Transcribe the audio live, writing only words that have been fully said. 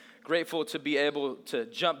Grateful to be able to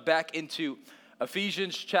jump back into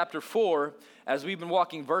Ephesians chapter 4 as we've been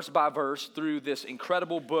walking verse by verse through this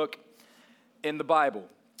incredible book in the Bible.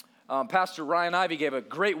 Pastor Ryan Ivey gave a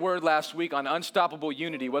great word last week on unstoppable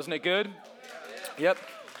unity. Wasn't it good? Yep.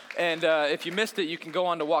 And if you missed it, you can go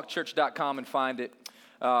on to walkchurch.com and find it.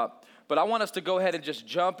 But I want us to go ahead and just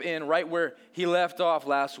jump in right where he left off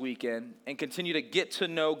last weekend and continue to get to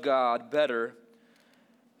know God better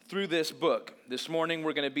through this book. This morning,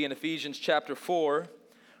 we're going to be in Ephesians chapter 4.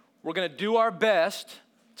 We're going to do our best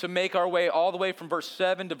to make our way all the way from verse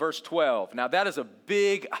 7 to verse 12. Now, that is a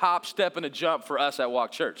big hop, step, and a jump for us at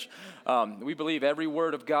Walk Church. We believe every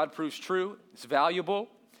word of God proves true. It's valuable.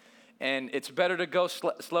 And it's better to go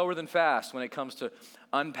slower than fast when it comes to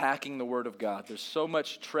unpacking the Word of God. There's so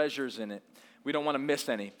much treasures in it. We don't want to miss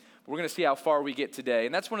any. We're going to see how far we get today.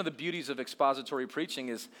 And that's one of the beauties of expository preaching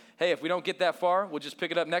is, hey, if we don't get that far, we'll just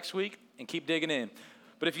pick it up next week and keep digging in.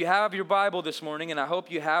 But if you have your Bible this morning, and I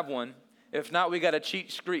hope you have one, if not, we got a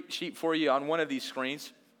cheat sheet for you on one of these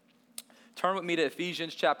screens. Turn with me to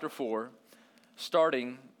Ephesians chapter 4,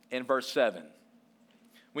 starting in verse 7.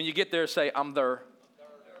 When you get there, say, I'm there.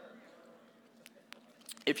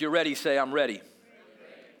 If you're ready, say, I'm ready.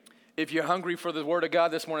 If you're hungry for the Word of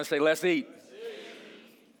God this morning, say, let's eat.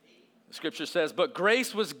 The scripture says, but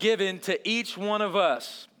grace was given to each one of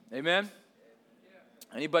us. Amen?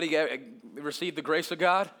 Anybody receive the grace of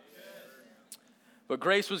God? But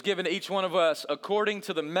grace was given to each one of us according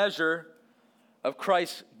to the measure of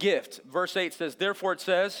Christ's gift. Verse 8 says, therefore it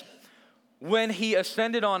says, when he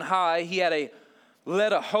ascended on high, he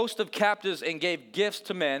led a host of captives and gave gifts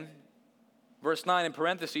to men. Verse 9 in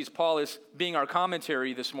parentheses, Paul is being our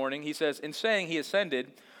commentary this morning. He says, in saying he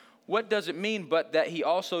ascended, what does it mean but that he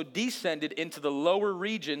also descended into the lower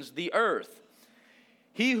regions, the earth?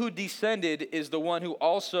 He who descended is the one who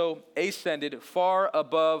also ascended far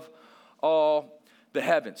above all the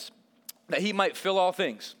heavens, that he might fill all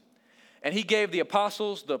things. And he gave the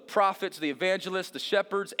apostles, the prophets, the evangelists, the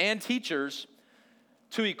shepherds, and teachers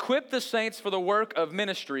to equip the saints for the work of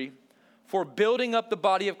ministry, for building up the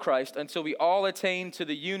body of Christ until we all attain to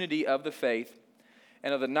the unity of the faith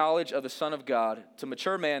and of the knowledge of the Son of God, to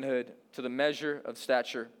mature manhood, to the measure of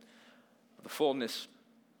stature, of the fullness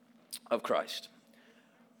of Christ.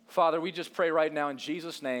 Father, we just pray right now in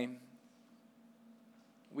Jesus' name,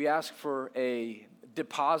 we ask for a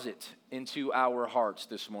deposit into our hearts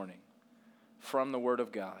this morning from the Word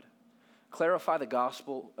of God. Clarify the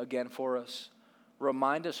gospel again for us.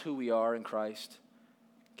 Remind us who we are in Christ.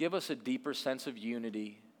 Give us a deeper sense of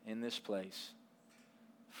unity in this place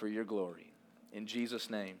for your glory. In Jesus'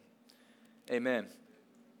 name, amen.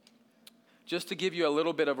 Just to give you a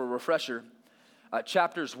little bit of a refresher,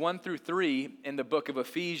 chapters 1 through 3 in the book of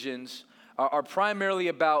Ephesians are primarily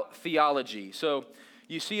about theology. So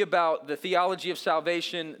you see about the theology of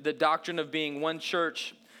salvation, the doctrine of being one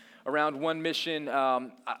church around one mission.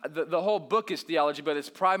 The whole book is theology, but it's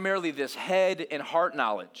primarily this head and heart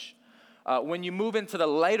knowledge. When you move into the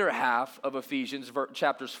later half of Ephesians,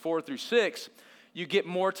 chapters 4 through 6, you get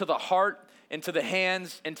more to the heart and to the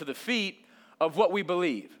hands and to the feet of what we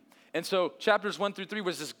believe. And so chapters 1 through 3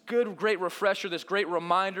 was this great refresher, this great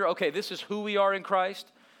reminder, okay, this is who we are in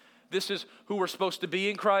Christ. This is who we're supposed to be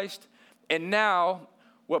in Christ. And now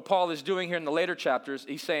what Paul is doing here in the later chapters,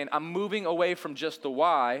 he's saying, I'm moving away from just the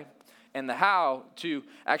why and the how to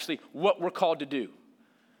actually what we're called to do,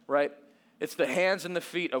 right? It's the hands and the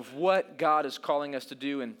feet of what God is calling us to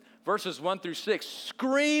do. And verses 1 through 6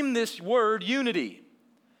 scream this word unity.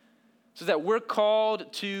 So that we're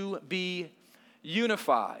called to be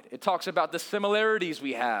unified. It talks about the similarities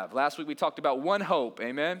we have. Last week we talked about one hope,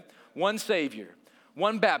 amen? One Savior,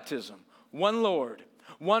 one baptism, one Lord,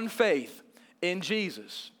 one faith in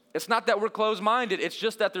Jesus. It's not that we're closed-minded, it's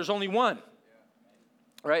just that there's only one.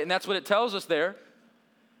 Right? And that's what it tells us there.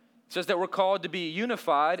 It says that we're called to be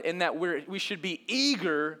unified and that we should be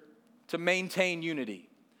eager to maintain unity.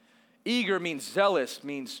 Eager means zealous,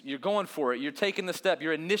 means you're going for it. You're taking the step.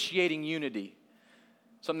 You're initiating unity.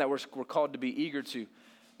 Something that we're called to be eager to.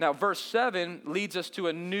 Now, verse 7 leads us to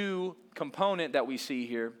a new component that we see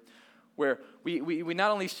here where we not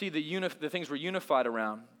only see the things we're unified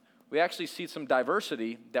around, we actually see some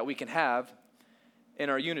diversity that we can have in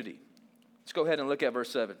our unity. Let's go ahead and look at verse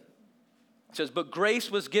 7. It says, but grace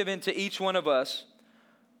was given to each one of us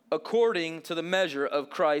according to the measure of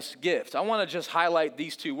Christ's gift. I want to just highlight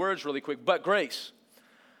these two words really quick, but grace.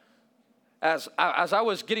 As I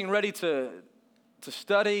was getting ready to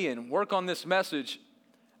study and work on this message,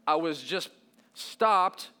 I was just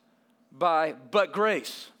stopped by but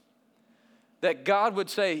grace. That God would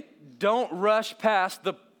say, don't rush past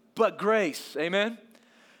the but grace, amen?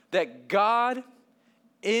 that God,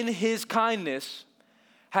 in his kindness,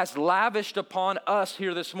 has lavished upon us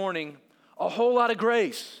here this morning a whole lot of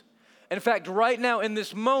grace. In fact, right now in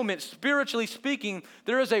this moment, spiritually speaking,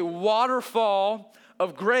 there is a waterfall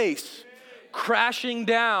of grace crashing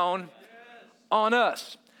down on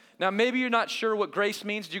us. Now, maybe you're not sure what grace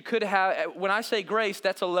means. You could have, when I say grace,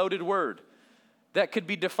 that's a loaded word that could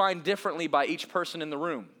be defined differently by each person in the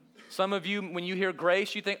room. Some of you, when you hear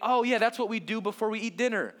grace, you think, oh yeah, that's what we do before we eat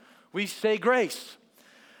dinner. We say grace.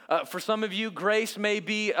 For some of you, grace may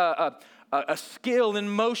be a skill in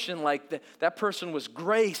motion, like that person was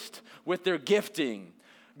graced with their gifting.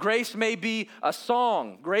 Grace may be a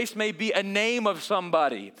song. Grace may be a name of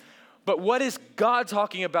somebody. But what is God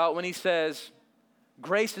talking about when he says,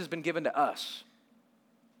 grace has been given to us?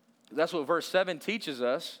 That's what verse 7 teaches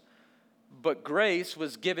us. But grace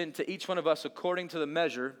was given to each one of us according to the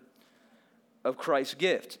measure of Christ's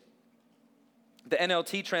gift. The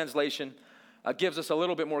NLT translation gives us a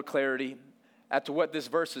little bit more clarity as to what this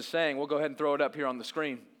verse is saying. We'll go ahead and throw it up here on the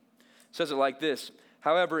screen. It says it like this.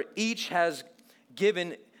 However, he has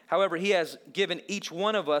given each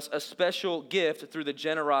one of us a special gift through the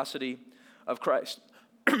generosity of Christ.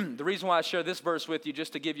 The reason why I share this verse with you,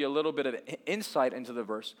 just to give you a little bit of insight into the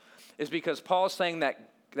verse, is because Paul is saying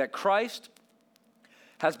that Christ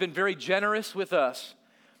has been very generous with us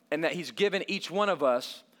and that he's given each one of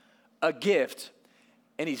us a gift,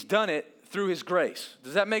 and he's done it through his grace.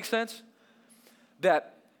 Does that make sense?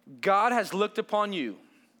 That God has looked upon you,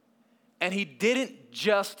 and he didn't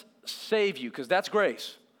just save you, because that's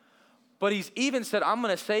grace, but he's even said, I'm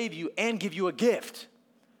going to save you and give you a gift.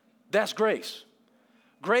 That's grace.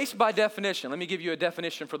 Grace by definition, let me give you a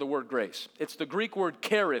definition for the word grace. It's the Greek word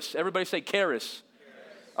charis. Everybody say charis.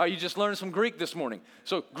 You just learned some Greek this morning.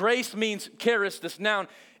 So grace means charis, this noun.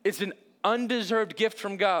 It's an undeserved gift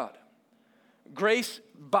from God. Grace,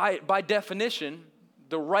 by definition,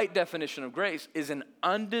 the right definition of grace, is an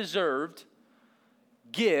undeserved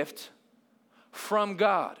gift from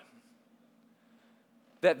God.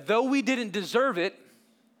 That though we didn't deserve it,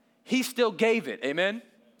 he still gave it. Amen?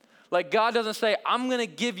 Like God doesn't say, I'm going to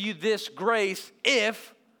give you this grace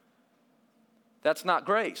if. That's not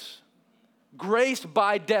grace. Grace,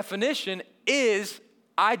 by definition, is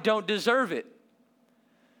I don't deserve it.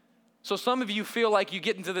 So some of you feel like you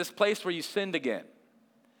get into this place where you sinned again.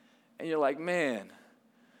 And you're like, man,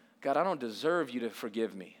 God, I don't deserve you to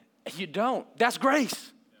forgive me. You don't. That's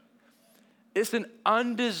grace. It's an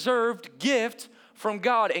undeserved gift from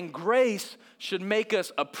God. And grace should make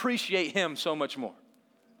us appreciate him so much more.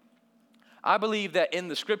 I believe that in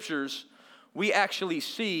the scriptures, we actually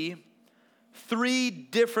see 3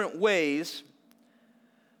 different ways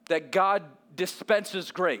that God dispenses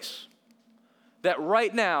grace. That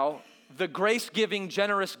right now, the grace-giving,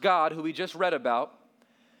 generous God who we just read about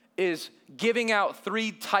is giving out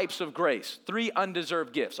 3 types of grace, 3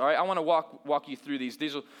 undeserved gifts. All right, I want to walk you through these.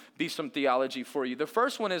 These will be some theology for you. The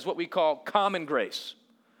first one is what we call common grace.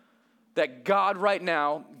 That God right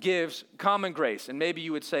now gives common grace. And maybe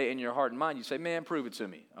you would say in your heart and mind, you say, man, prove it to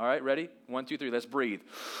me. All right, ready? 1, 2, 3, let's breathe.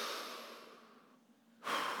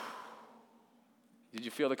 Did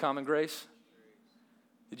you feel the common grace?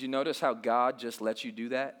 Did you notice how God just lets you do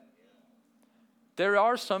that? There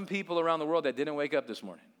are some people around the world that didn't wake up this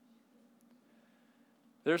morning.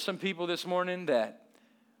 There's some people this morning that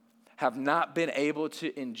have not been able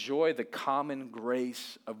to enjoy the common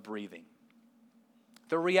grace of breathing.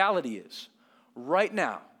 The reality is, right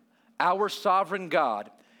now, our sovereign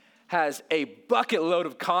God has a bucket load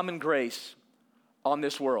of common grace on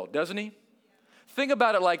this world, doesn't he? Think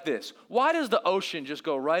about it like this. Why does the ocean just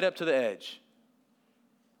go right up to the edge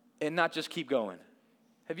and not just keep going?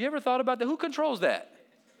 Have you ever thought about that? Who controls that?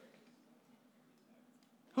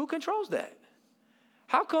 Who controls that?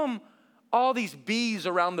 How come all these bees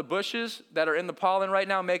around the bushes that are in the pollen right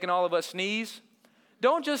now making all of us sneeze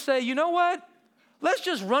don't just say, you know what? Let's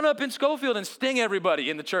just run up in Schofield and sting everybody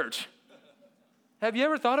in the church. Have you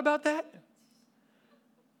ever thought about that?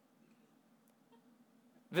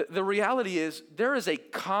 The reality is there is a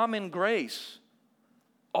common grace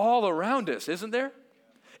all around us, isn't there?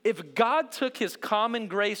 If God took his common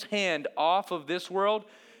grace hand off of this world,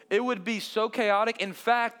 it would be so chaotic. In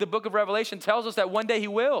fact, the book of Revelation tells us that one day he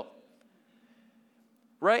will.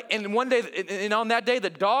 Right? And one day, and on that day, the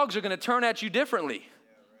dogs are going to turn at you differently.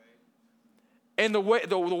 And the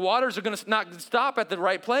waters are going to not stop at the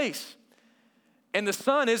right place. And the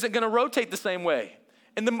sun isn't going to rotate the same way.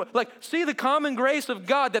 And see the common grace of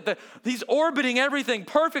God that he's orbiting everything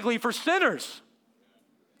perfectly for sinners.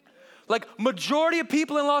 Like majority of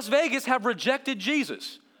people in Las Vegas have rejected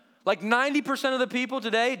Jesus. Like 90% of the people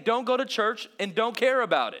today don't go to church and don't care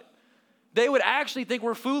about it. They would actually think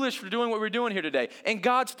we're foolish for doing what we're doing here today. And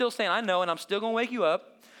God's still saying, I know, and I'm still going to wake you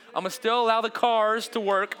up. I'm going to still allow the cars to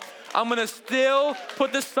work. I'm going to still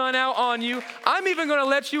put the sun out on you. I'm even going to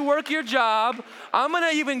let you work your job. I'm going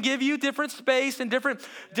to even give you different space and different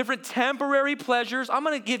temporary pleasures. I'm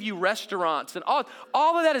going to give you restaurants. And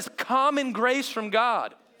all of that is common grace from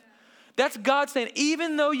God. That's God saying,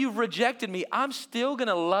 even though you've rejected me, I'm still going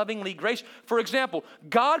to lovingly grace. For example,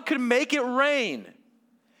 God could make it rain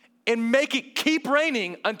and make it keep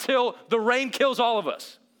raining until the rain kills all of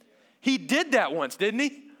us. He did that once, didn't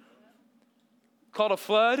he? Called a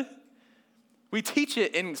flood. We teach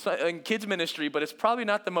it in kids ministry, but it's probably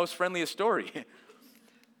not the most friendliest story.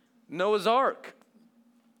 Noah's Ark.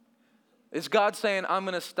 Is God saying, I'm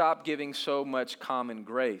going to stop giving so much common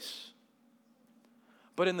grace?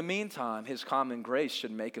 But in the meantime, his common grace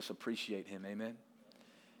should make us appreciate him, amen?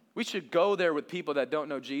 We should go there with people that don't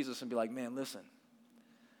know Jesus and be like, man, listen,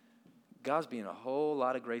 God's being a whole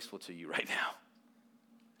lot of graceful to you right now.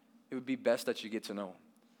 It would be best that you get to know him.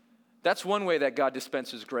 That's one way that God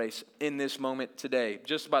dispenses grace in this moment today,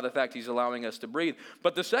 just by the fact he's allowing us to breathe.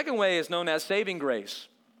 But the second way is known as saving grace.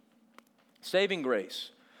 Saving grace.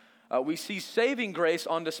 We see saving grace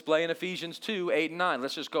on display in Ephesians 2, 8, and 9.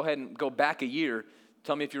 Let's just go ahead and go back a year.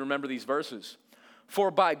 Tell me if you remember these verses. For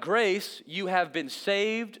by grace you have been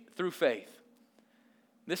saved through faith.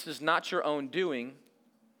 This is not your own doing.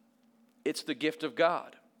 It's the gift of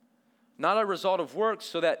God. Not a result of works,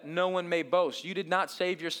 so that no one may boast. You did not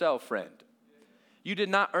save yourself, friend. You did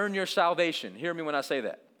not earn your salvation. Hear me when I say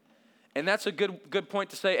that. And that's a good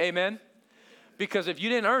point to say amen. Because if you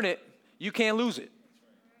didn't earn it, you can't lose it.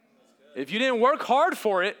 If you didn't work hard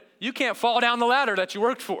for it, you can't fall down the ladder that you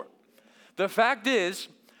worked for. The fact is,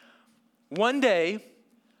 one day,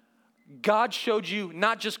 God showed you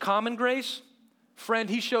not just common grace, friend,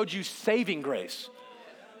 he showed you saving grace.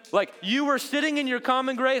 Like you were sitting in your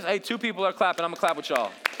common grace. Hey, 2 people are clapping. I'm going to clap with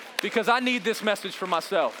y'all because I need this message for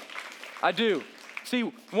myself. I do. See,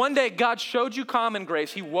 one day God showed you common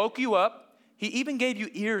grace. He woke you up. He even gave you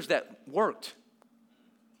ears that worked.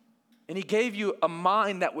 And he gave you a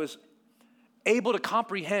mind that was able to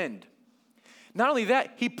comprehend. Not only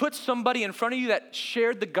that, he put somebody in front of you that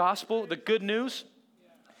shared the gospel, the good news.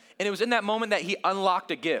 And it was in that moment that he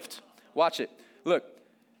unlocked a gift. Watch it. Look,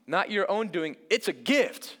 not your own doing. It's a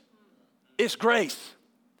gift. It's grace.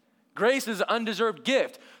 Grace is an undeserved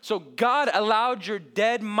gift. So God allowed your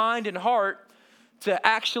dead mind and heart to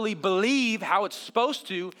actually believe how it's supposed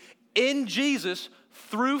to in Jesus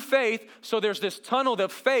through faith. So there's this tunnel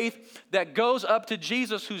of faith that goes up to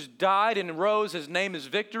Jesus who's died and rose. His name is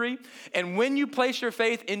victory. And when you place your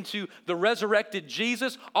faith into the resurrected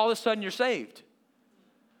Jesus, all of a sudden you're saved.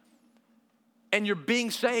 And you're being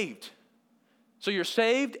saved. So you're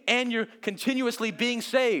saved and you're continuously being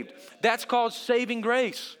saved. That's called saving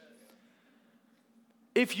grace.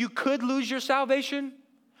 If you could lose your salvation,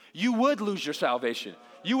 you would lose your salvation.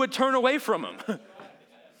 You would turn away from him.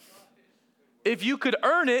 If you could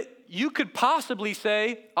earn it, you could possibly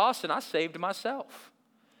say, Austin, I saved myself.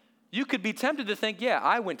 You could be tempted to think, yeah,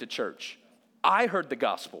 I went to church. I heard the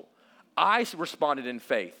gospel. I responded in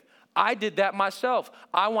faith. I did that myself.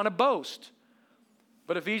 I want to boast.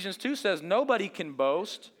 But Ephesians 2 says nobody can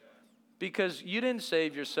boast because you didn't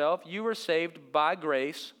save yourself. You were saved by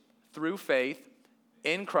grace through faith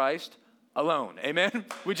in Christ alone. Amen?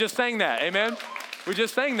 We just sang that. Amen? We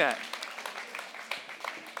just sang that.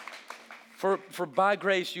 For by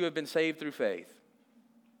grace you have been saved through faith.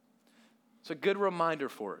 It's a good reminder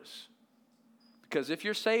for us. Because if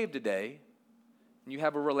you're saved today and you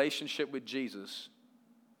have a relationship with Jesus,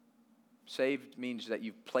 saved means that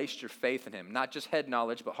you've placed your faith in him. Not just head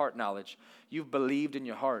knowledge, but heart knowledge. You've believed in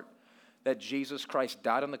your heart that Jesus Christ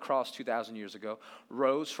died on the cross 2,000 years ago,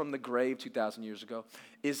 rose from the grave 2,000 years ago,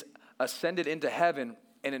 is ascended into heaven,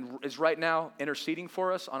 and is right now interceding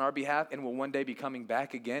for us on our behalf and will one day be coming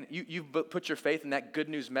back again. You've put your faith in that good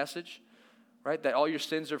news message, right? That all your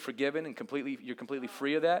sins are forgiven and you're completely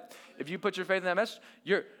free of that. If you put your faith in that message,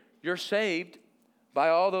 you're saved by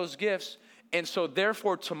all those gifts. And so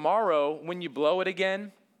therefore tomorrow when you blow it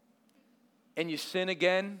again and you sin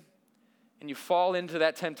again and you fall into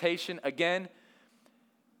that temptation again,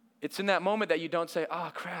 it's in that moment that you don't say,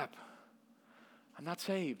 oh crap, I'm not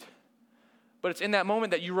saved. But it's in that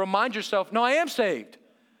moment that you remind yourself, no, I am saved.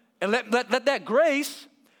 And let that grace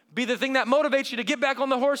be the thing that motivates you to get back on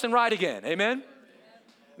the horse and ride again. Amen?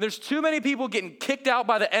 There's too many people getting kicked out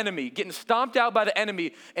by the enemy, getting stomped out by the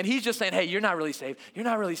enemy, and he's just saying, hey, you're not really saved. You're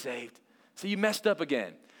not really saved. So you messed up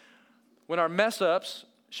again. When our mess ups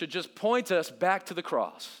should just point us back to the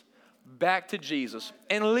cross. back to Jesus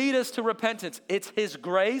and lead us to repentance. It's his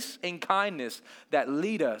grace and kindness that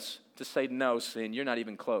lead us to say, no, sin, you're not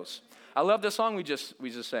even close. I love the song we just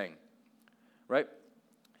sang, right?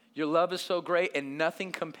 Your love is so great and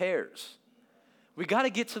nothing compares. We got to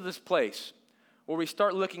get to this place where we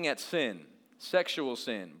start looking at sin, sexual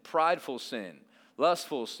sin, prideful sin,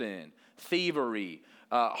 lustful sin, thievery,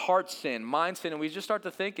 heart sin, mind sin, and we just start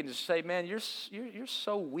to think and just say, man, you're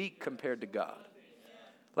so weak compared to God.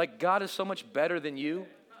 Like God is so much better than you,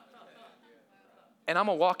 and I'm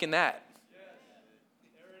going to walk in that.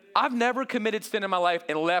 I've never committed sin in my life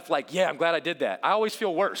and left like, yeah, I'm glad I did that. I always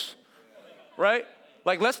feel worse, right?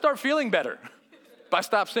 Like, let's start feeling better by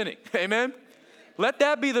stop sinning. Amen? Let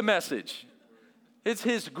that be the message. It's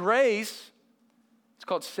his grace. It's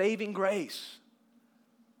called saving grace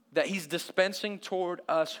that he's dispensing toward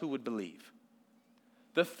us who would believe.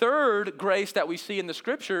 The third grace that we see in the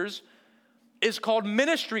scriptures is called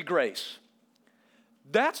ministry grace.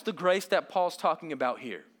 That's the grace that Paul's talking about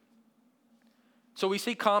here. So we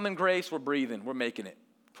see common grace, we're breathing, we're making it.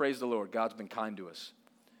 Praise the Lord, God's been kind to us.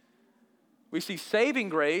 We see saving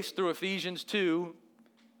grace through Ephesians 2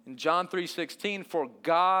 and John 3:16. For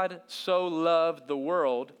God so loved the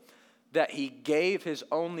world that he gave his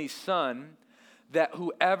only son, that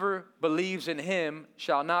whoever believes in him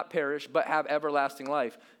shall not perish but have everlasting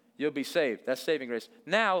life. You'll be saved. That's saving grace.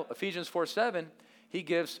 Now, Ephesians 4:7, he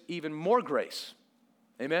gives even more grace.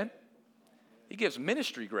 Amen? He gives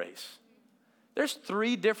ministry grace. There's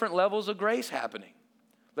 3 different levels of grace happening.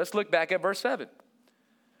 Let's look back at verse 7.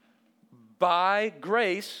 By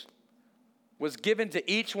grace was given to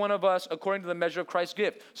each one of us according to the measure of Christ's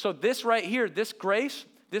gift. So this right here, this grace,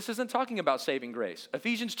 this isn't talking about saving grace.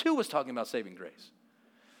 Ephesians 2 was talking about saving grace.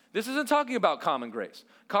 This isn't talking about common grace.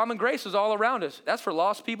 Common grace is all around us. That's for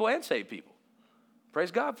lost people and saved people. Praise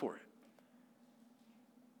God for it.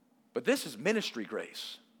 But this is ministry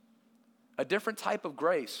grace, a different type of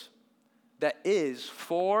grace that is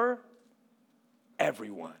for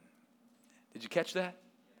everyone. Did you catch that?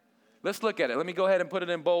 Let's look at it. Let me go ahead and put it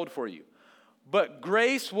in bold for you. But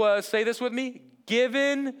grace was, say this with me,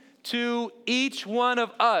 given to each one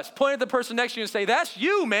of us. Point at the person next to you and say, that's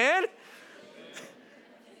you, man.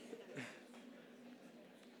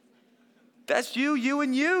 That's you, you,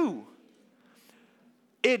 and you.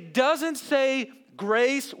 It doesn't say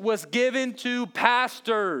grace was given to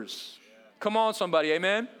pastors. Come on, somebody,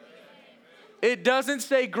 amen? It doesn't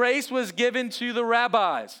say grace was given to the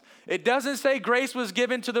rabbis. It doesn't say grace was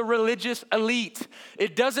given to the religious elite.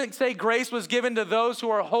 It doesn't say grace was given to those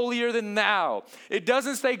who are holier than thou. It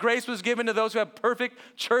doesn't say grace was given to those who have perfect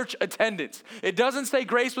church attendance. It doesn't say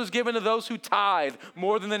grace was given to those who tithe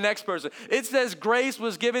more than the next person. It says grace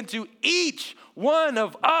was given to each one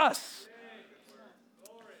of us.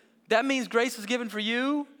 That means grace is given for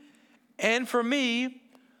you and for me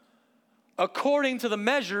according to the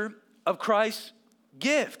measure of Christ's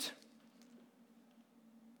gift.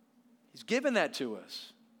 He's given that to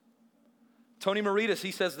us. Tony Maritas,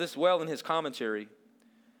 he says this well in his commentary.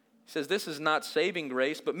 He says this is not saving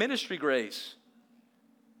grace, but ministry grace.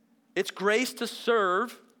 It's grace to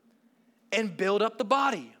serve and build up the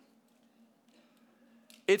body.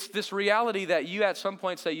 It's this reality that you at some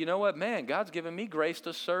point say, you know what, man, God's given me grace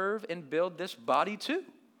to serve and build this body too.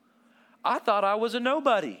 I thought I was a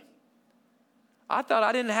nobody. I thought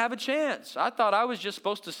I didn't have a chance. I thought I was just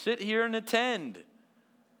supposed to sit here and attend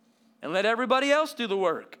and let everybody else do the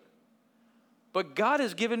work. But God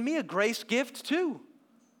has given me a grace gift too.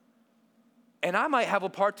 And I might have a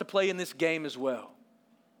part to play in this game as well.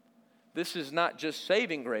 This is not just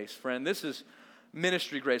saving grace, friend. This is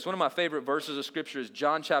ministry grace. One of my favorite verses of Scripture is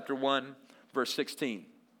John chapter 1, verse 16.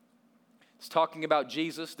 It's talking about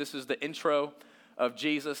Jesus. This is the intro of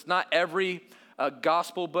Jesus. Not every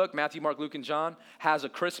gospel book, Matthew, Mark, Luke, and John, has a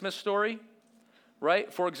Christmas story,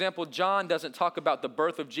 right? For example, John doesn't talk about the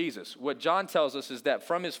birth of Jesus. What John tells us is that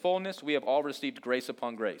from his fullness, we have all received grace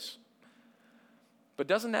upon grace. But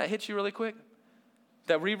doesn't that hit you really quick?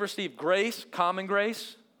 That we've received grace, common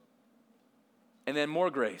grace, and then more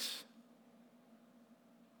grace.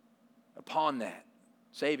 Upon that,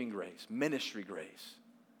 saving grace, ministry grace.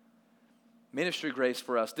 Ministry grace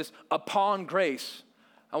for us. This upon grace,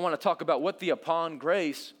 I want to talk about what the upon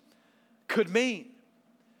grace could mean.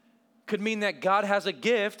 Could mean that God has a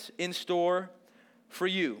gift in store for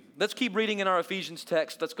you. Let's keep reading in our Ephesians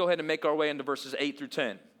text. Let's go ahead and make our way into verses 8 through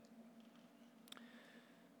 10. It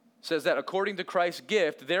says that according to Christ's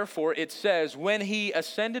gift, therefore it says, when he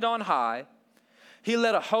ascended on high, he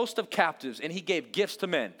led a host of captives and he gave gifts to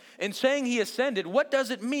men. In saying he ascended, what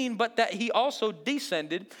does it mean but that he also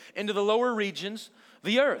descended into the lower regions,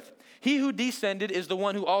 the earth? He who descended is the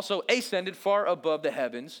one who also ascended far above the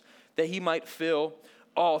heavens, that he might fill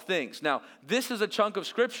all things. Now, this is a chunk of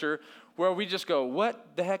scripture where we just go,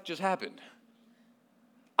 what the heck just happened?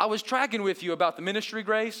 I was tracking with you about the ministry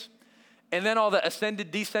grace, and then all the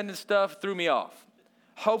ascended, descended stuff threw me off.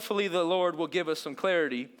 Hopefully the Lord will give us some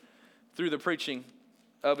clarity through the preaching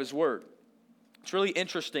of his word. It's really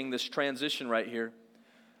interesting, this transition right here.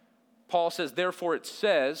 Paul says, therefore it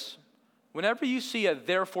says, whenever you see a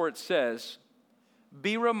therefore it says,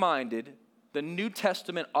 be reminded the New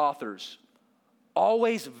Testament authors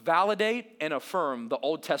always validate and affirm the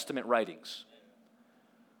Old Testament writings.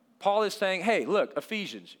 Paul is saying, hey, look,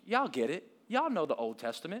 Ephesians, y'all get it. Y'all know the Old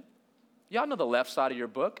Testament. Y'all know the left side of your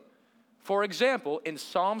book. For example, in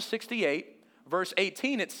Psalm 68, verse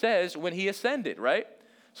 18, it says when he ascended, right?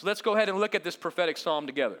 So let's go ahead and look at this prophetic psalm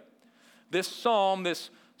together. This psalm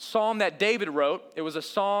that David wrote, it was a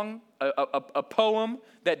song, a poem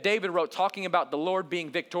that David wrote talking about the Lord being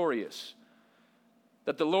victorious,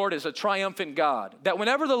 that the Lord is a triumphant God, that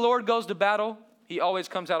whenever the Lord goes to battle, he always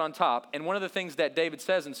comes out on top. And one of the things that David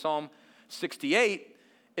says in Psalm 68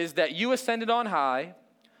 is that you ascended on high,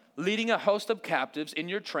 leading a host of captives in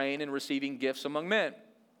your train and receiving gifts among men,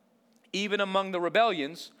 even among the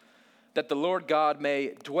rebellions, that the Lord God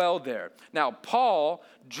may dwell there. Now, Paul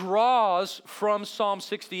draws from Psalm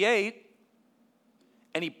 68,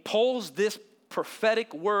 and he pulls this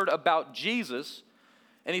prophetic word about Jesus,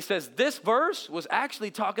 and he says this verse was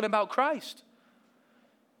actually talking about Christ,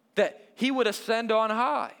 that he would ascend on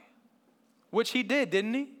high, which he did,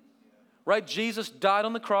 didn't he? Right? Jesus died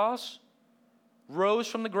on the cross, rose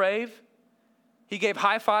from the grave. He gave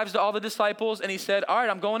high fives to all the disciples, and he said, all right,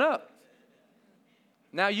 I'm going up.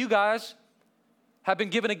 Now you guys have been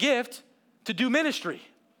given a gift to do ministry.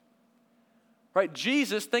 Right?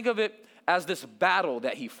 Jesus, think of it as this battle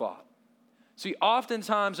that he fought. See,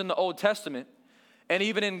 oftentimes in the Old Testament, and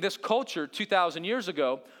even in this culture 2,000 years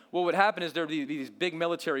ago, what would happen is there would be these big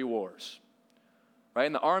military wars. Right?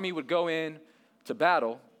 And the army would go in to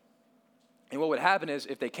battle. And what would happen is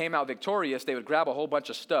if they came out victorious, they would grab a whole bunch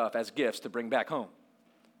of stuff as gifts to bring back home.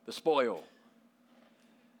 The spoil.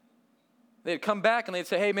 They'd come back and they'd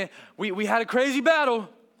say, hey man, we had a crazy battle.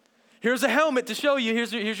 Here's a helmet to show you.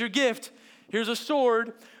 Here's your gift. Here's a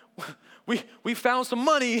sword. We found some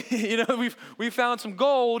money. We found some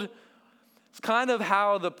gold. It's kind of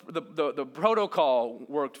how the protocol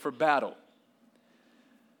worked for battle.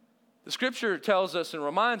 The scripture tells us and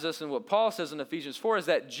reminds us, and what Paul says in Ephesians 4 is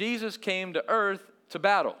that Jesus came to earth to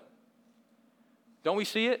battle. Don't we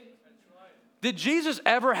see it? Did Jesus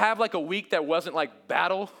ever have like a week that wasn't like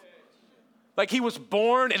battle? Like he was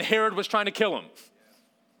born and Herod was trying to kill him.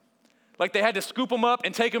 Like they had to scoop him up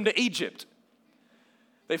and take him to Egypt.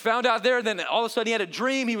 They found out there, then all of a sudden he had a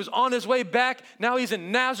dream. He was on his way back. Now he's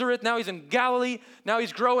in Nazareth. Now he's in Galilee. Now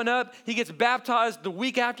he's growing up. He gets baptized the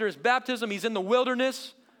week after his baptism. He's in the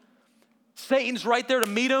wilderness. Satan's right there to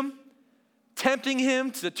meet him, tempting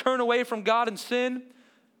him to turn away from God and sin.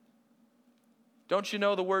 Don't you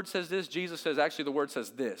know the word says this? Jesus says, actually the word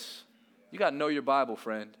says this. You got to know your Bible,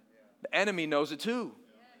 friend. The enemy knows it too.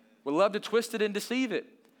 We'll love to twist it and deceive it.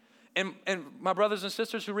 And my brothers and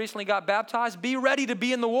sisters who recently got baptized, be ready to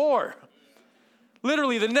be in the war.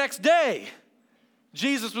 Literally the next day,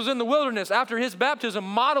 Jesus was in the wilderness after his baptism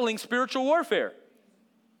modeling spiritual warfare.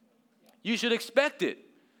 You should expect it.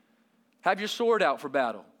 Have your sword out for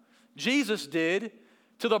battle. Jesus did,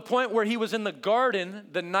 to the point where he was in the garden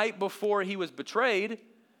the night before he was betrayed,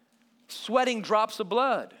 sweating drops of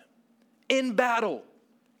blood, in battle,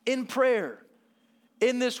 in prayer,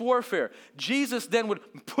 in this warfare. Jesus then would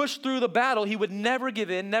push through the battle. He would never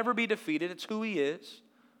give in, never be defeated. It's who he is.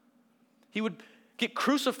 He would get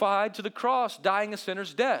crucified to the cross, dying a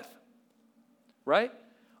sinner's death. Right?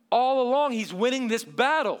 All along, he's winning this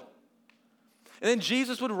battle. And then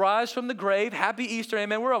Jesus would rise from the grave. Happy Easter,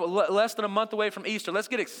 amen. We're less than a month away from Easter. Let's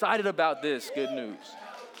get excited about this good news.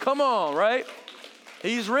 Come on, right?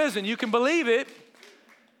 He's risen. You can believe it.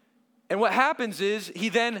 And what happens is he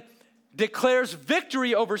then declares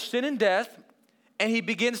victory over sin and death, and he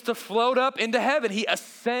begins to float up into heaven. He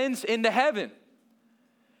ascends into heaven.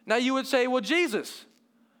 Now you would say, well, Jesus,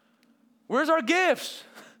 where's our gifts?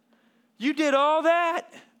 You did all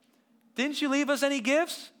that. Didn't you leave us any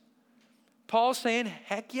gifts? Paul's saying,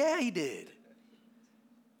 heck yeah, he did.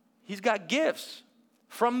 He's got gifts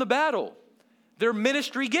from the battle. They're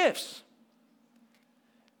ministry gifts.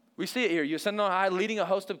 We see it here. You ascend on high, leading a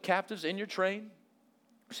host of captives in your train,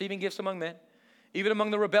 receiving gifts among men, even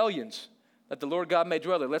among the rebellions, that the Lord God may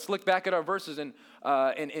dwell there. Let's look back at our verses in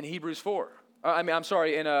Hebrews 4.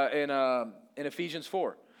 In Ephesians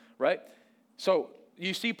 4, right? So,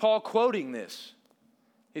 you see Paul quoting this.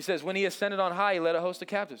 He says, when he ascended on high, he led a host of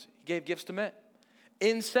captives. He gave gifts to men.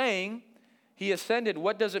 In saying he ascended,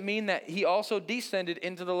 what does it mean that he also descended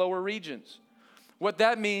into the lower regions? What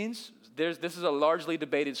that means, this is a largely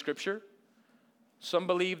debated scripture. Some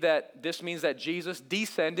believe that this means that Jesus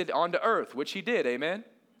descended onto earth, which he did, amen?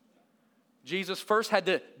 Jesus first had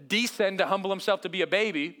to descend to humble himself to be a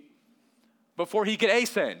baby before he could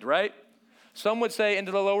ascend, right? Some would say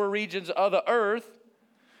into the lower regions of the earth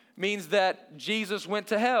means that Jesus went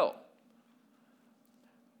to hell.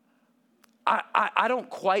 I don't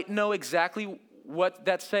quite know exactly what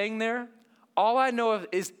that's saying there. All I know of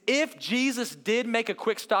is if Jesus did make a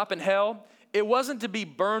quick stop in hell, it wasn't to be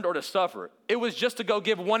burned or to suffer. It was just to go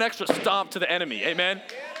give one extra stomp to the enemy, amen?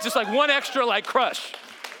 Just like one extra like crush.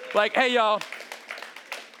 Like, hey y'all,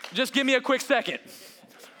 just give me a quick second.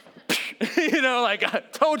 You know, like I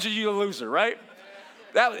told you, you're a loser, right?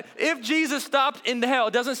 If Jesus stopped in hell,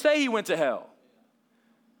 it doesn't say he went to hell.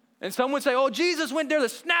 And some would say, oh, Jesus went there to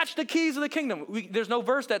snatch the keys of the kingdom. There's no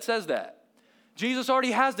verse that says that. Jesus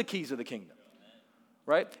already has the keys of the kingdom,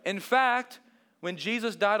 right? In fact, when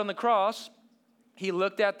Jesus died on the cross, he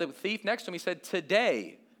looked at the thief next to him. He said,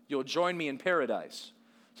 today you'll join me in paradise.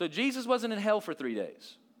 So Jesus wasn't in hell for 3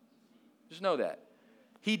 days. Just know that.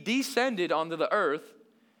 He descended onto the earth,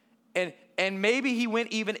 and maybe he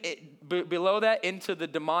went even below that into the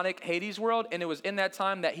demonic Hades world, and it was in that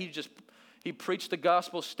time that he preached the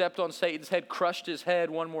gospel, stepped on Satan's head, crushed his head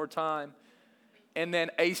one more time, and then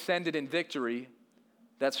ascended in victory.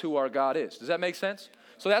 That's who our God is. Does that make sense?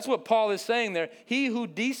 So that's what Paul is saying there. He who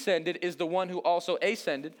descended is the one who also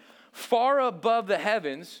ascended far above the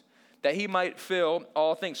heavens that he might fill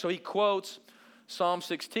all things. So he quotes Psalm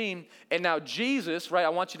 16. And now Jesus, right, I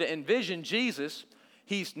want you to envision Jesus.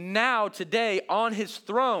 He's now today on his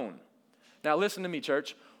throne. Now listen to me,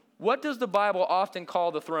 church. What does the Bible often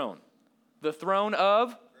call the throne? The throne of?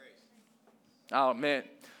 Grace. Oh, man.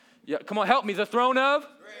 Yeah, come on, help me. The throne of?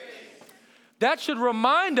 Grace. That should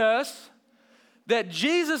remind us that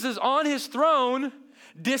Jesus is on his throne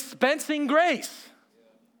dispensing grace.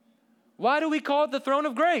 Why do we call it the throne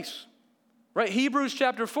of grace? Right? Hebrews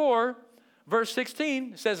chapter 4, verse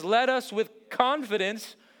 16 says, let us with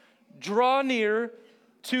confidence draw near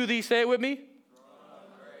to thee, say it with me,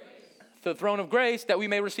 the throne of grace, that we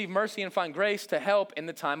may receive mercy and find grace to help in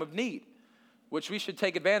the time of need. Which we should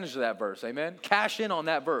take advantage of that verse, amen? Cash in on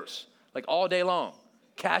that verse, like all day long.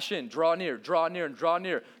 Cash in, draw near, and draw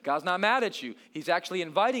near. God's not mad at you. He's actually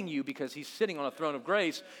inviting you because he's sitting on a throne of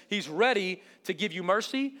grace. He's ready to give you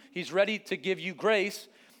mercy. He's ready to give you grace,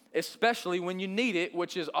 especially when you need it,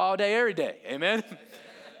 which is all day, every day, amen?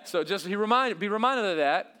 So just be reminded of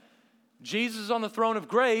that. Jesus is on the throne of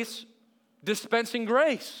grace, dispensing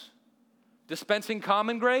grace. Dispensing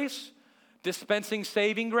common grace, dispensing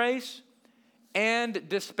saving grace, and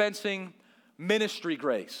dispensing ministry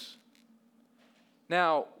grace.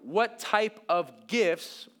 Now, what type of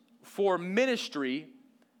gifts for ministry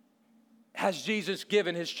has Jesus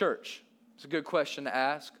given his church? It's a good question to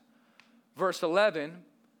ask. Verse 11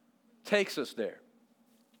 takes us there.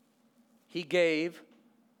 He gave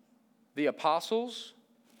the apostles,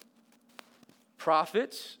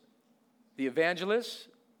 prophets, the evangelists,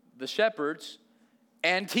 the shepherds,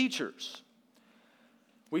 and teachers.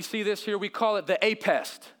 We see this here. We call it the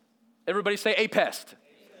APEST. Everybody say APEST.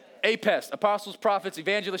 APEST. Apostles, prophets,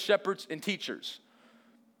 evangelists, shepherds, and teachers.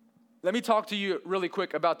 Let me talk to you really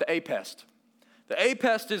quick about the APEST. The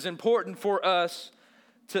APEST is important for us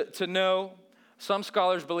to know. Some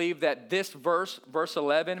scholars believe that this verse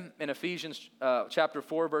 11 in Ephesians chapter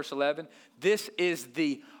 4, verse 11, this is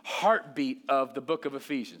the heartbeat of the book of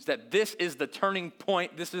Ephesians, that this is the turning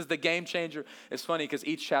point, this is the game changer. It's funny because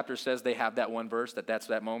each chapter says they have that one verse, that's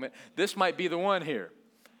that moment. This might be the one here,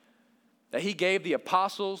 that he gave the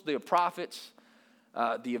apostles, the prophets,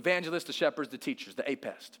 the evangelists, the shepherds, the teachers, the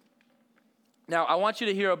APEST. Now, I want you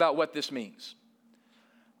to hear about what this means.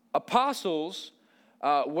 Apostles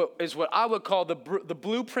is what I would call the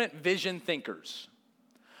blueprint vision thinkers.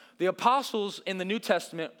 The apostles in the New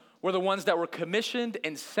Testament were the ones that were commissioned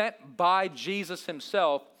and sent by Jesus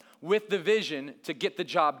himself with the vision to get the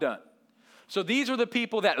job done. So these are the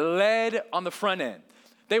people that led on the front end.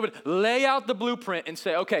 They would lay out the blueprint and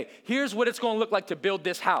say, okay, here's what it's going to look like to build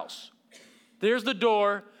this house. There's the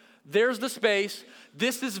door. There's the space.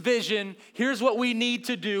 This is vision. Here's what we need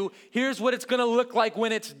to do. Here's what it's going to look like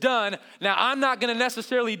when it's done. Now, I'm not going to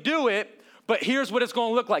necessarily do it, but here's what it's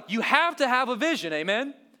going to look like. You have to have a vision,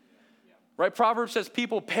 amen? Right? Proverbs says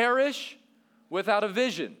people perish without a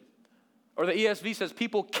vision. Or the ESV says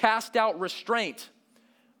people cast out restraint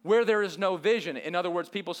where there is no vision. In other words,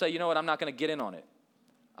 people say, you know what, I'm not going to get in on it.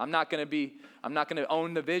 I'm not going to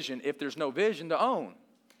own the vision if there's no vision to own.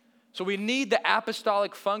 So we need the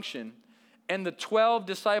apostolic function. And the 12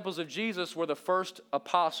 disciples of Jesus were the first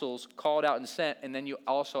apostles called out and sent. And then you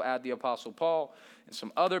also add the apostle Paul and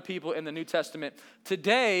some other people in the New Testament.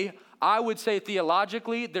 Today, I would say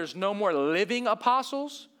theologically, there's no more living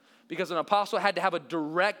apostles because an apostle had to have a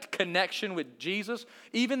direct connection with Jesus.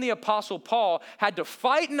 Even the apostle Paul had to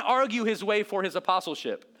fight and argue his way for his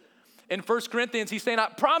apostleship. In 1 Corinthians, he's saying, I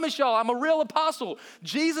promise y'all, I'm a real apostle.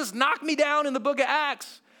 Jesus knocked me down in the book of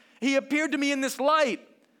Acts. He appeared to me in this light,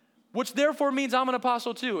 which therefore means I'm an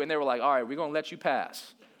apostle too. And they were like, all right, we're going to let you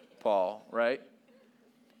pass, Paul, right?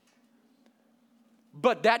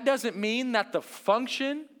 But that doesn't mean that the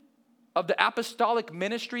function of the apostolic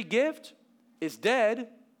ministry gift is dead,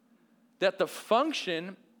 that the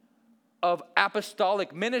function of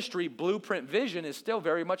apostolic ministry, blueprint vision, is still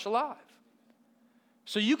very much alive.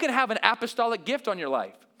 So you can have an apostolic gift on your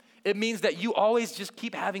life. It means that you always just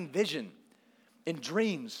keep having vision and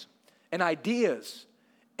dreams and ideas.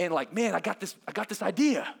 And like, man, I got this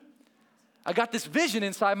idea. I got this vision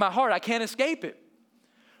inside my heart. I can't escape it.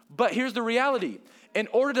 But here's the reality. In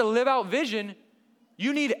order to live out vision,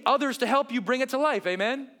 you need others to help you bring it to life.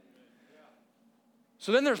 Amen?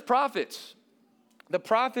 So then there's prophets. The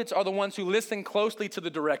prophets are the ones who listen closely to the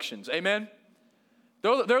directions. Amen?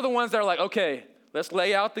 They're the ones that are like, okay, let's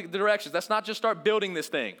lay out the directions. Let's not just start building this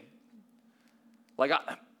thing. Like,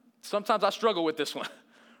 sometimes I struggle with this one.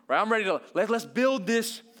 Right? I'm ready to, let's build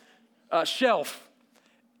this shelf.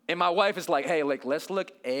 And my wife is like, hey, let's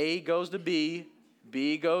look. A goes to B,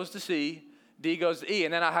 B goes to C, D goes to E,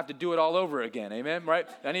 and then I have to do it all over again. Amen? Right?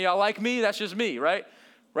 Any of y'all like me? That's just me, right?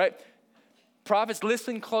 Right? Prophets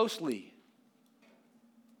listen closely.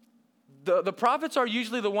 The prophets are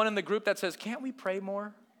usually the one in the group that says, can't we pray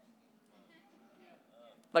more?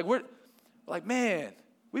 Like, we're like, man,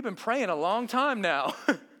 we've been praying a long time now.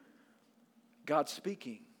 God's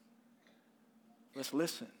speaking. Let's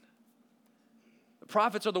listen. The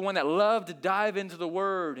prophets are the one that love to dive into the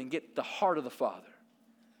word and get the heart of the Father.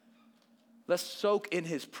 Let's soak in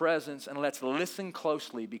his presence and let's listen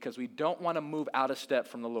closely because we don't want to move out of step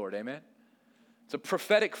from the Lord. Amen? It's a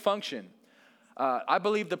prophetic function. I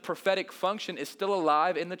believe the prophetic function is still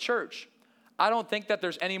alive in the church. I don't think that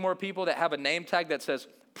there's any more people that have a name tag that says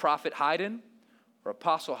Prophet Hayden or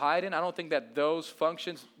Apostle Hayden. I don't think that those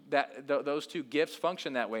functions, those two gifts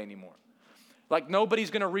function that way anymore. Like nobody's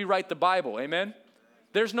going to rewrite the Bible, amen?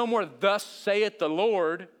 There's no more thus saith the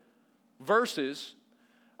Lord verses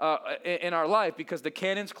in our life because the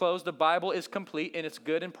canon's closed, the Bible is complete, and it's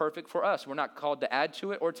good and perfect for us. We're not called to add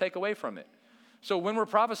to it or take away from it. So when we're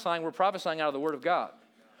prophesying out of the Word of God.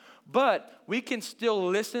 But we can still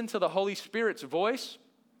listen to the Holy Spirit's voice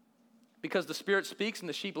because the Spirit speaks and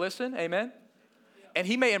the sheep listen, amen? And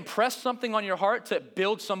he may impress something on your heart to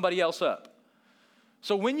build somebody else up.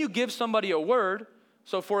 So when you give somebody a word,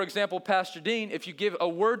 so for example, Pastor Dean, if you give a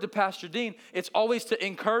word to Pastor Dean, it's always to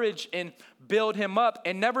encourage and build him up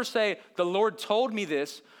and never say, the Lord told me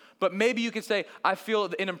this, but maybe you can say, I feel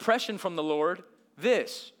an impression from the Lord,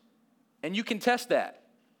 this. And you can test that.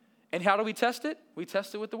 And how do we test it? We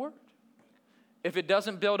test it with the word. If it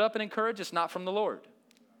doesn't build up and encourage, it's not from the Lord.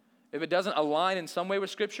 If it doesn't align in some way with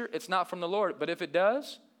Scripture, it's not from the Lord. But if it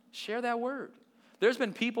does, share that word. There's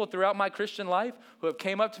been people throughout my Christian life who have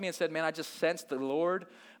came up to me and said, man, I just sensed the Lord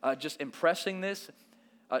just impressing this,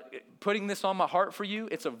 putting this on my heart for you.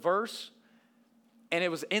 It's a verse. And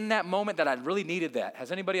it was in that moment that I really needed that.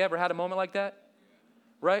 Has anybody ever had a moment like that?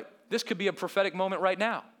 Right? This could be a prophetic moment right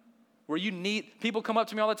now where people come up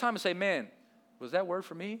to me all the time and say, man, was that word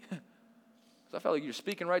for me? Because I felt like you're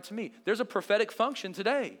speaking right to me. There's a prophetic function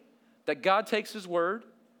today that God takes his word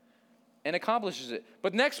and accomplishes it.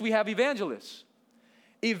 But next we have evangelists.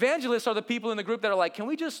 Evangelists are the people in the group that are like, can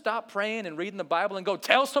we just stop praying and reading the Bible and go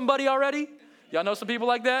tell somebody already? Y'all know some people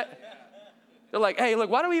like that? They're like, hey, look,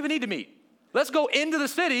 why do we even need to meet? Let's go into the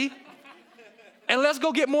city and let's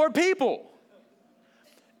go get more people.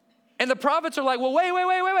 And the prophets are like, well,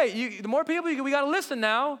 wait. The more people, we got to listen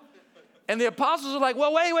now. And the apostles are like,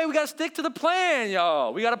 well, wait, we got to stick to the plan,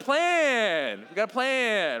 y'all. We got a plan,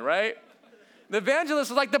 right? The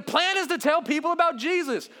evangelist is like, the plan is to tell people about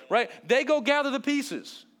Jesus, right? They go gather the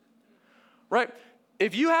pieces, right?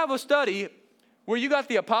 If you have a study where you got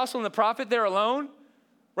the apostle and the prophet there alone,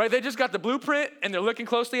 right? They just got the blueprint and they're looking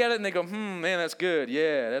closely at it and they go, man, that's good.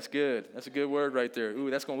 Yeah, that's good. That's a good word right there. Ooh,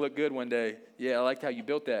 that's going to look good one day. Yeah, I liked how you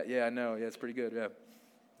built that. Yeah, I know. Yeah, it's pretty good. Yeah,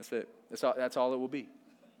 that's it. That's all it will be.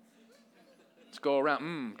 Let's go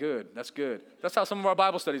around. Good. That's good. That's how some of our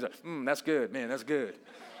Bible studies are. That's good. Man, that's good.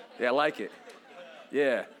 Yeah, I like it.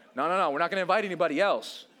 Yeah. No. We're not going to invite anybody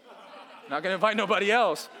else. Not going to invite nobody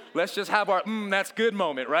else. Let's just have our, that's good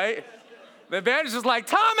moment, right? The evangelist is like,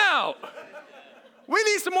 time out. We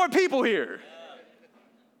need some more people here.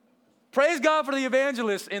 Praise God for the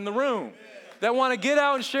evangelists in the room that want to get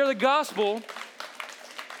out and share the gospel.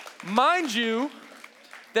 Mind you,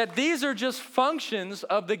 that these are just functions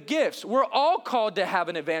of the gifts. We're all called to have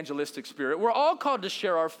an evangelistic spirit. We're all called to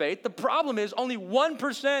share our faith. The problem is only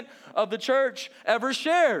 1% of the church ever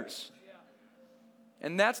shares.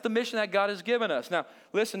 And that's the mission that God has given us. Now,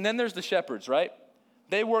 listen, then there's the shepherds, right?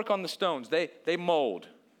 They work on the stones. They mold.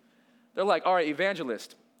 They're like, all right,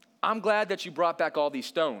 evangelist, I'm glad that you brought back all these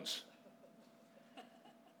stones.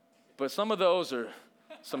 But some of those are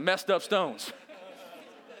some messed up stones.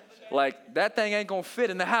 Like, that thing ain't going to fit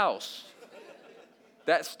in the house.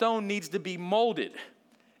 That stone needs to be molded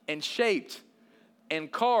and shaped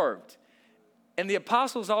and carved. And the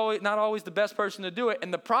apostle's not always the best person to do it,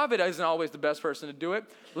 and the prophet isn't always the best person to do it.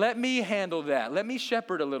 Let me handle that. Let me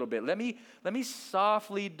shepherd a little bit. Let me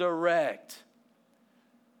softly direct.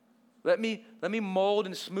 Let me mold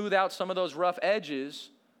and smooth out some of those rough edges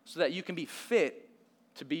so that you can be fit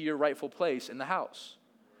to be your rightful place in the house.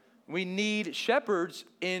 We need shepherds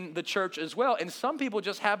in the church as well. And some people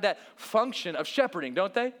just have that function of shepherding,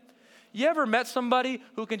 don't they? You ever met somebody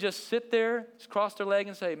who can just sit there, just cross their leg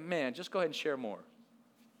and say, man, just go ahead and share more.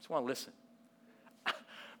 Just want to listen.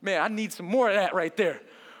 Man, I need some more of that right there.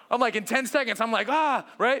 I'm like, in 10 seconds, I'm like,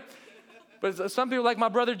 right? But some people like my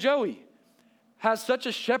brother Joey has such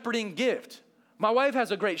a shepherding gift. My wife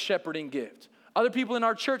has a great shepherding gift. Other people in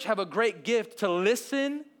our church have a great gift to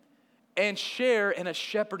listen and share in a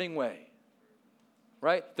shepherding way,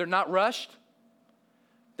 right? They're not rushed.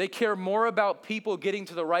 They care more about people getting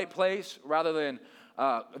to the right place rather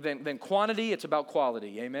than quantity. It's about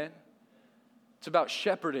quality, amen? It's about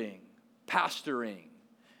shepherding, pastoring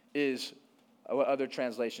is what other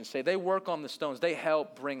translations say. They work on the stones. They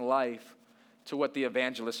help bring life to what the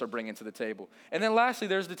evangelists are bringing to the table. And then lastly,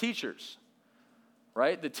 there's the teachers,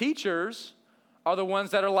 right? The teachers are the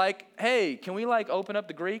ones that are like, hey, can we open up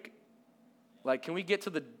the Greek? Like, can we get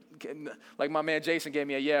to like my man Jason gave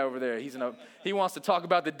me a yeah over there. He wants to talk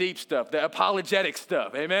about the deep stuff, the apologetic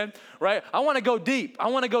stuff, amen? Right? I want to go deep. I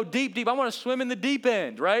want to go deep. I want to swim in the deep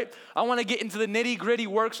end, right? I want to get into the nitty-gritty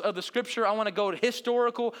works of the scripture. I want to go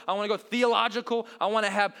historical. I want to go theological. I want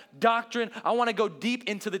to have doctrine. I want to go deep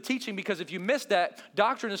into the teaching because if you miss that,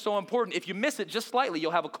 doctrine is so important. If you miss it just slightly,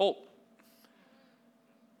 you'll have a cult.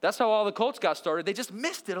 That's how all the cults got started. They just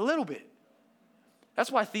missed it a little bit. That's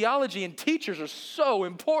why theology and teachers are so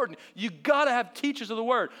important. You got to have teachers of the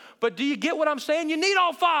word. But do you get what I'm saying? You need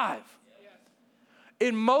all five.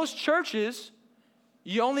 In most churches,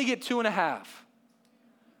 you only get 2.5.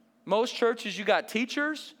 Most churches, you got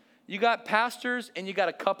teachers, you got pastors, and you got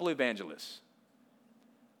a couple evangelists.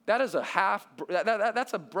 That is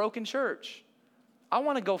that's a broken church. I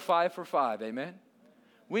want to go 5 for 5, amen?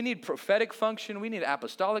 We need prophetic function. We need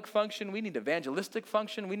apostolic function. We need evangelistic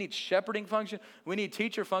function. We need shepherding function. We need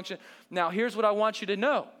teacher function. Now, here's what I want you to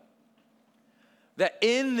know. That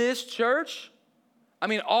in this church,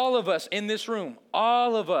 all of us in this room,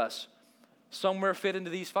 all of us, somewhere fit into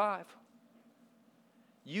these 5.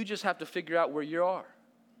 You just have to figure out where you are.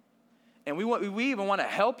 And we even want to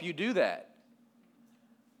help you do that.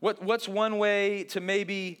 What's one way to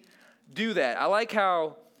maybe do that? I like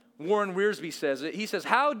how Warren Wiersbe says it. He says,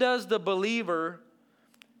 how does the believer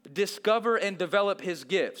discover and develop his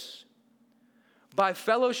gifts? By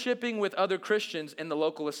fellowshipping with other Christians in the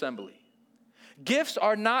local assembly. Gifts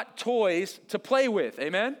are not toys to play with,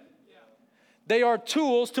 amen? Yeah. They are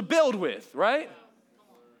tools to build with, right?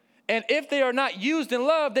 And if they are not used in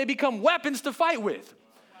love, they become weapons to fight with.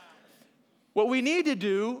 What we need to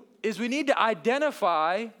do is we need to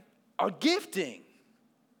identify our gifting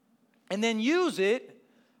and then use it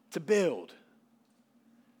to build.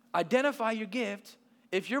 Identify your gift.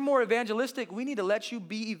 If you're more evangelistic, we need to let you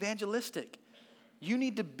be evangelistic. You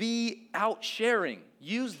need to be out sharing.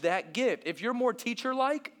 Use that gift. If you're more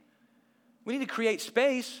teacher-like, we need to create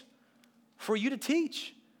space for you to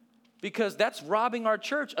teach because that's robbing our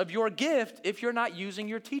church of your gift if you're not using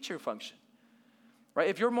your teacher function. Right?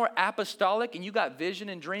 If you're more apostolic and you got vision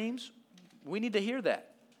and dreams, we need to hear that.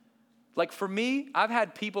 Like for me, I've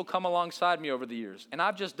had people come alongside me over the years, and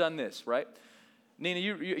I've just done this, right? Nina,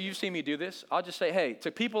 you've seen me do this. I'll just say, hey,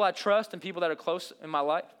 to people I trust and people that are close in my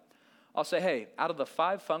life, I'll say, hey, out of the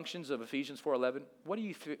 5 functions of Ephesians 4:11, what do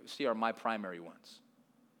you see are my primary ones?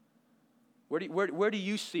 Where do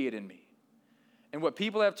you see it in me? And what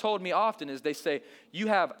people have told me often is they say, you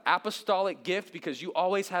have apostolic gift because you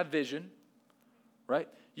always have vision, right?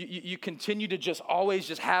 You continue to just always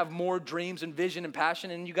just have more dreams and vision and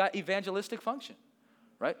passion, and you got evangelistic function,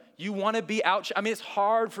 right? You want to be out. I mean, it's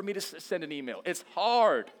hard for me to send an email. It's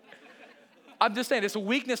hard. I'm just saying, it's a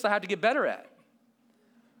weakness I have to get better at,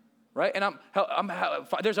 right? And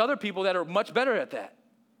there's other people that are much better at that,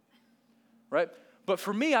 right? But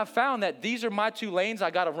for me, I've found that these are my 2 lanes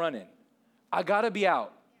I got to run in. I got to be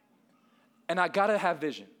out, and I got to have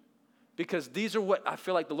vision, because these are what I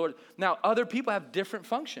feel like the Lord. Now, other people have different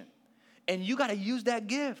function, and you got to use that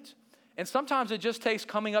gift. And sometimes it just takes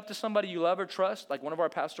coming up to somebody you love or trust, like one of our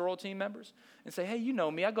pastoral team members, and say, hey, you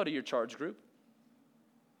know me. I go to your charge group.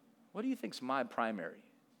 What do you think's my primary?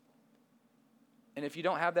 And if you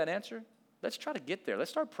don't have that answer, let's try to get there.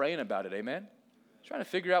 Let's start praying about it, amen? Trying to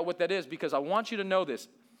figure out what that is, because I want you to know this.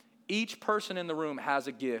 Each person in the room has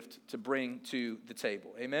a gift to bring to the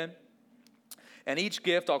table, amen? And each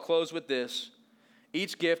gift, I'll close with this.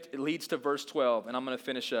 Each gift, it leads to verse 12, and I'm going to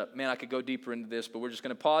finish up. Man, I could go deeper into this, but we're just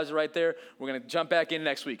going to pause right there. We're going to jump back in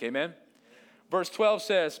next week, amen? Verse 12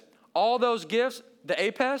 says, all those gifts, the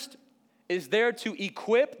APEST, is there to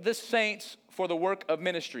equip the saints for the work of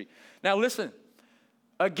ministry. Now listen,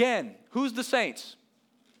 again, who's the saints?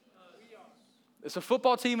 It's a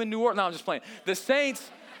football team in New Orleans. No, I'm just playing. The saints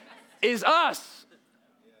is us.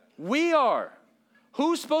 We are.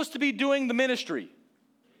 Who's supposed to be doing the ministry?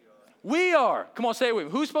 We are. Come on, say it with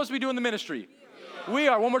me. Who's supposed to be doing the ministry? We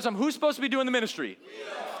are. One more time. Who's supposed to be doing the ministry?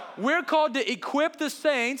 We're called to equip the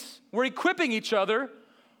saints. We're equipping each other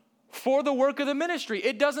for the work of the ministry.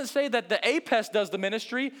 It doesn't say that the APEST does the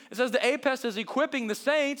ministry. It says the APEST is equipping the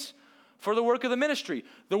saints for the work of the ministry.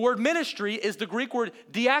 The word ministry is the Greek word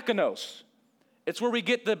diakonos. It's where we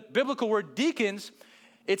get the biblical word deacons.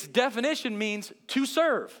 Its definition means to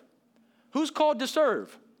serve. Who's called to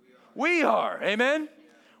serve? We are. Amen?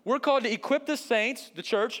 We're called to equip the saints, the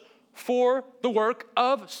church, for the work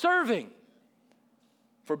of serving,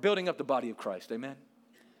 for building up the body of Christ. Amen?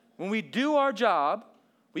 When we do our job,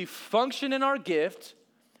 we function in our gift,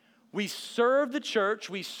 we serve the church,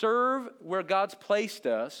 we serve where God's placed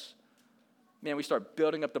us, man, we start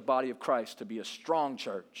building up the body of Christ to be a strong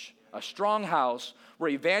church, a strong house where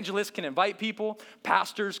evangelists can invite people,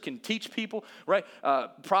 pastors can teach people, right?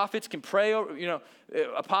 Prophets can pray,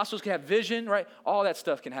 apostles can have vision, right? All that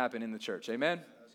stuff can happen in the church, amen?